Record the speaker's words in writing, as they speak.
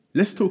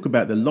Let's talk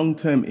about the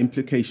long-term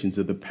implications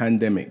of the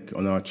pandemic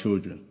on our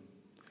children.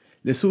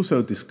 Let's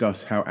also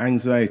discuss how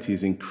anxiety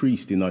has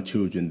increased in our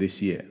children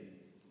this year.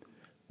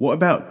 What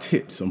about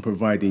tips on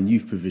providing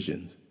youth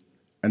provisions?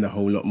 And a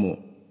whole lot more.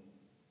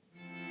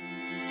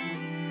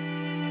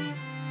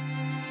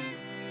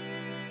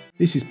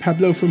 This is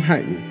Pablo from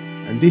Hackney,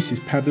 and this is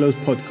Pablo's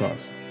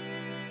podcast.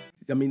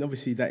 I mean,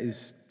 obviously that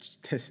is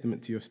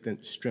testament to your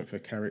strength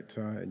of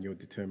character and your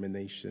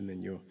determination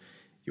and your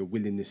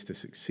willingness to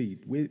succeed.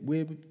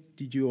 Where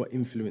did your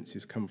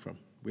influences come from?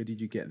 Where did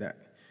you get that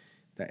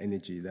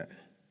energy, that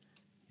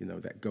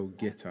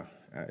go-getter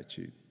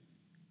attitude?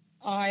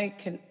 I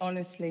can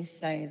honestly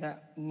say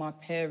that my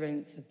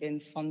parents have been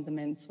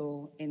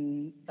fundamental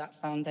in that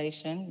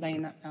foundation,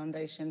 laying that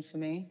foundation for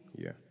me.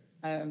 Yeah.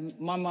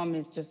 My mum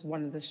is just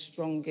one of the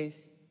strongest,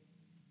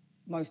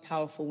 most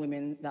powerful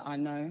women that I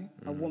know,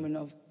 a woman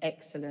of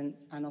excellence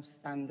and of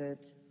standard.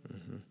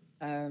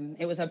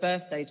 It was her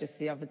birthday just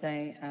the other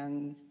day,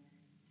 and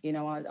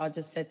I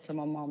just said to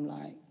my mum,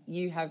 like,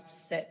 you have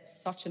set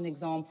such an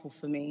example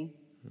for me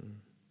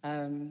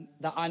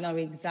that I know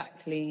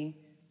exactly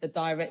the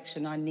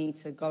direction I need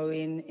to go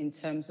in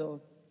terms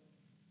of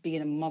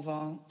being a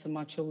mother to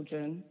my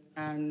children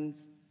and,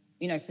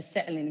 for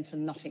settling for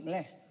nothing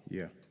less.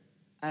 Yeah.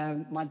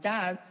 My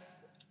dad,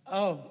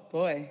 oh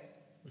boy,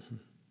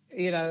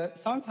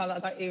 sometimes I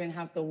don't even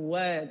have the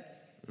words.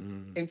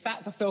 In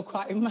fact, I feel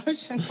quite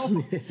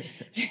emotional.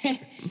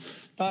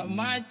 But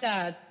my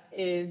dad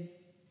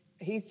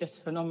he's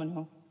just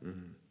phenomenal.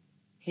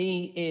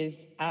 He is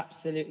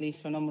absolutely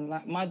phenomenal.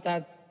 Like, my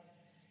dad,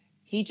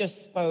 he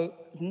just spoke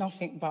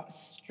nothing but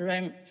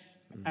strength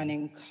and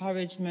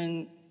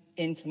encouragement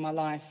into my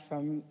life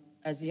from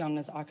as young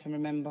as I can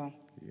remember.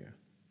 Yeah.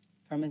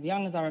 From as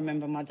young as I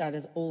remember, my dad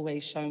has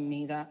always shown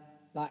me that,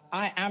 like,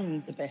 I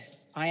am the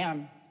best. I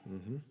am.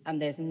 And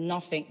there's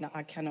nothing that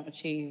I cannot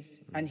achieve.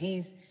 And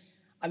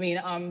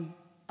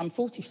I'm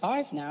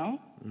 45 now.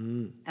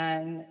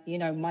 And,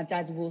 my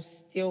dad will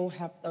still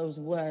have those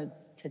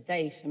words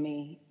today for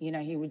me.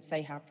 He would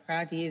say how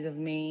proud he is of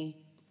me.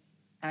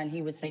 And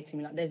he would say to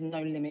me, like, there's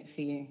no limit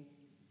for you.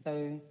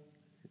 So,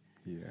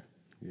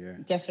 yeah.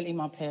 Definitely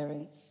my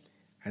parents.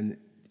 And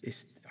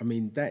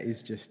that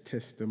is just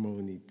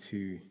testimony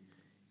to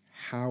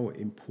how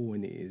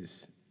important it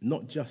is,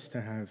 not just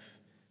to have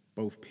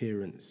both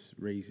parents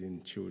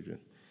raising children,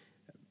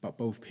 but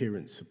both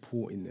parents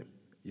supporting them,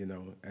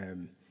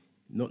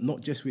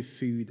 not just with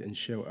food and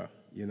shelter,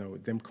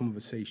 them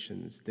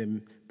conversations,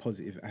 them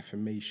positive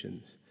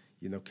affirmations,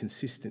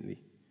 consistently,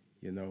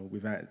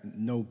 without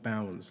no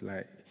bounds.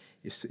 Like,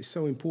 it's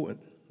so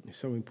important. It's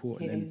so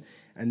important.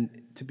 And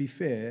to be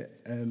fair,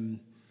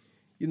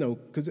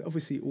 because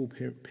obviously all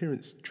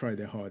parents try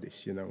their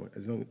hardest,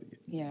 as long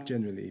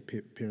generally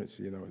parents,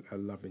 are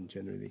loving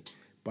generally.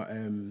 But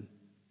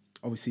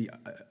obviously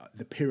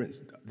the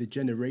parents, the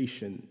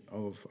generation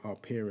of our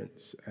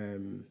parents,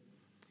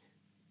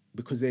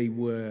 because they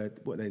were,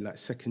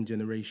 second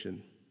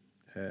generation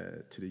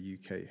to the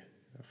UK.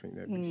 I think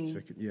they'd be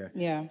second,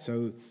 Yeah.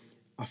 So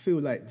I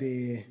feel like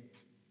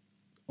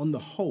on the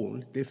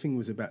whole, their thing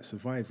was about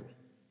survival.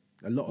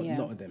 A lot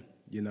of them,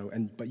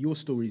 but your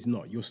story is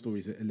not. Your story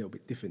is a little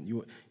bit different.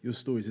 Your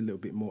story is a little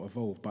bit more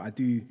evolved. But I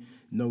do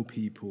know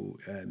people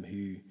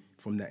who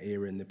from that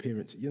era, and the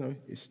parents,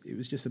 it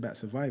was just about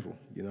survival.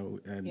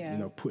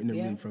 Putting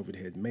a roof over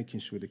their head,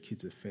 making sure the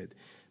kids are fed,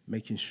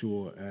 making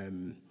sure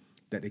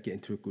that they get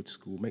into a good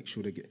school, make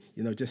sure they get,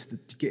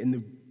 just getting the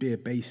bare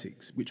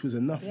basics, which was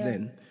enough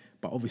then.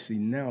 But obviously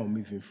now,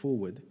 moving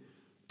forward,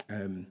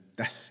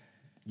 that's,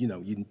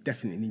 you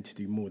definitely need to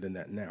do more than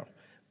that now.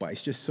 But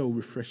it's just so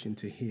refreshing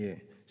to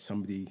hear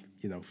somebody,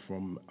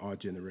 from our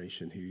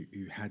generation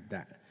who had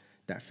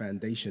that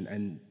foundation.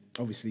 And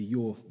obviously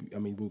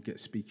we'll get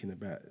speaking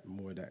about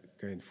more of that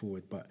going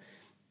forward, but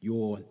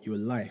your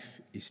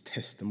life is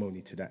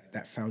testimony to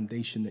that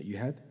foundation that you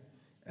had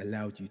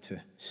allowed you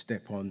to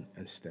step on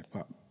and step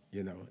up,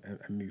 and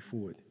move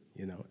forward,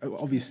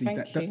 Obviously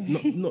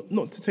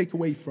not to take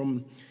away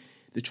from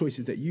the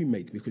choices that you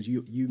made, because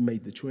you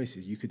made the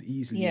choices. You could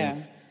easily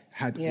have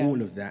had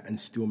all of that and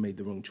still made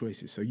the wrong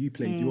choices. So you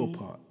played your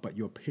part, but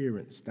your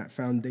parents, that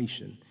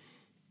foundation,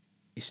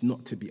 it's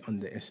not to be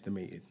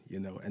underestimated,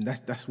 And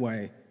that's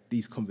why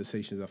these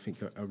conversations, I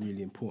think, are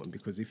really important,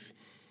 because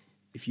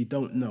if you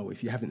don't know,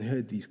 if you haven't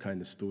heard these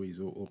kind of stories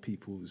or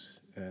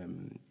people's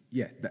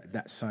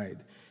that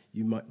side,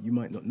 you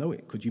might not know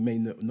it, because you may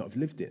not have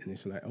lived it. And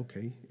it's like,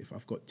 okay, if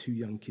I've got two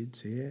young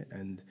kids here,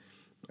 and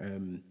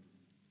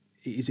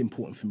it is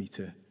important for me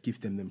to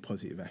give them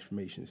positive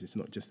affirmations. It's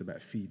not just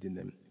about feeding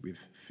them with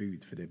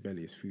food for their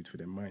belly; it's food for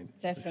their mind,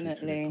 definitely, food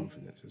for their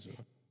confidence as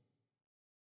well.